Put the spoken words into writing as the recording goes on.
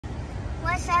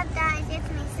What's up, guys? It's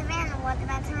me, Savannah. Welcome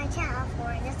back to my channel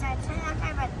for this our channel.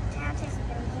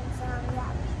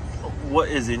 What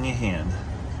is in your hand?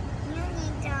 Uni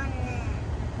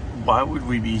donut. Why would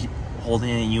we be holding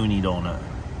a uni donut?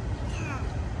 Yeah.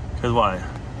 Because why?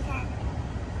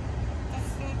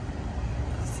 Because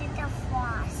this is the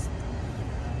frost.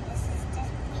 And this is the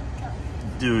pickle.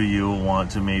 Do you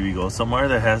want to maybe go somewhere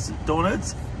that has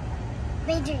donuts?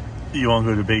 Bakery. You want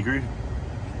to go to bakery? Yeah.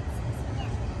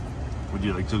 Would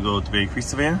you like to go to bakery,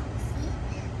 Savannah?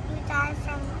 See? You got it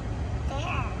from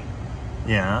there.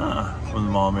 Yeah, from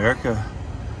the Mall of America.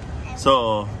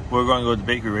 So we're going to go to the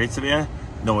bakery, right, Savannah?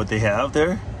 Know what they have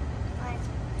there?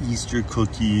 What? Easter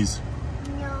cookies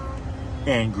No.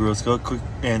 and Girl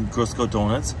Scout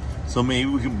donuts. So maybe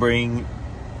we can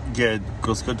get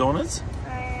Girl Scout donuts.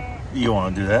 You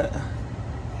want to do that?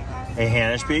 Hey,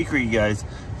 Hanisch Bakery, you guys.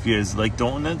 If you guys like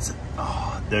donuts,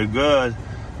 oh, they're good.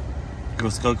 Girl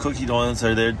Scout cookie donuts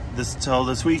are there till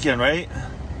this weekend, right?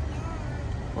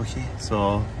 Okay,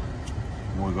 so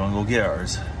we're gonna go get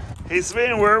ours. Hey,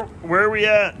 Savannah, where are we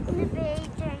at? The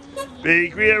bakery.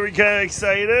 Bakery, are we kind of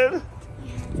excited?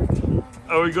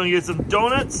 Are we gonna get some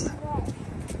donuts?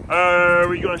 Are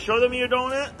we gonna show them your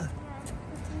donut?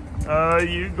 Are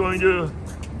you going to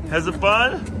have some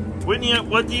fun? What kind of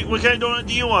donut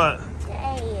do you want?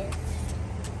 Glazed.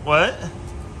 What?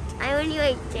 I only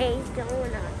like glazed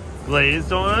donuts. Glazed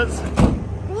donuts?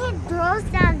 We need Girl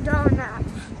Scout donuts.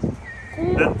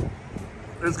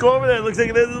 Let's go over there. It looks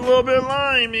like there's a little bit of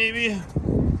line, maybe.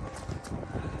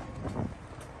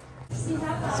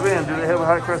 Savannah, do they have a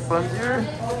hot cross buns here?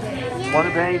 Yeah.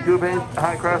 1 penny, 2 penny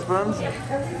hot cross buns? 3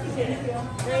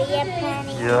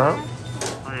 penny. Yeah.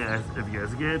 Oh yeah, if you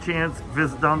guys get a chance,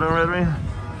 visit downtown Red Wing.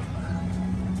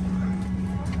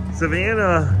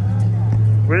 Savannah,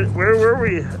 where were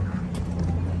we?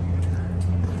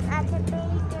 At the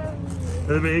bakery. At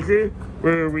the bakery,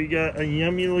 where we got a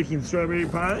yummy looking strawberry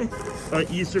pie, an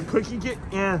Easter cookie cake,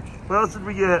 and what else did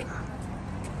we get?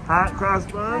 Hot cross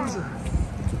buns.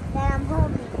 That I'm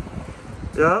holding.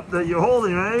 Yep, that you're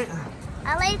holding, right?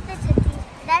 I like the cookies.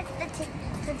 That's the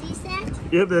cookie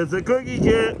set. Yep, that's a cookie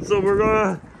kit. So we're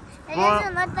gonna. It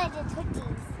doesn't look like the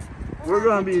cookies. We're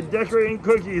gonna be decorating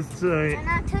cookies They're tonight.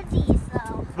 not cookies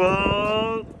though.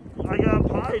 But I got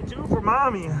pie too for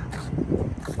mommy. You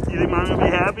think mommy will be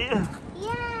happy?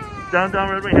 Yeah. Downtown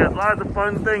Red Wing has lots of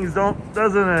fun things,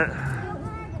 doesn't it?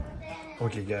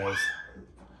 Okay, guys.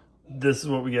 This is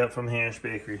what we got from Hanisch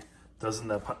Bakery. Doesn't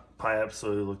that pie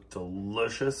absolutely look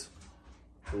delicious?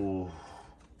 Oh,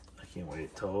 I can't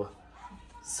wait till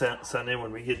Sunday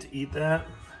when we get to eat that.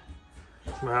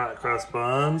 Some hot cross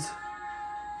buns.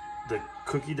 The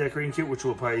cookie decorating kit, which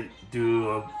we'll probably do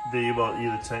a video about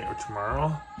either tonight or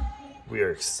tomorrow. We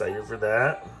are excited for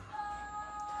that.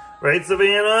 Right,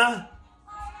 Savannah?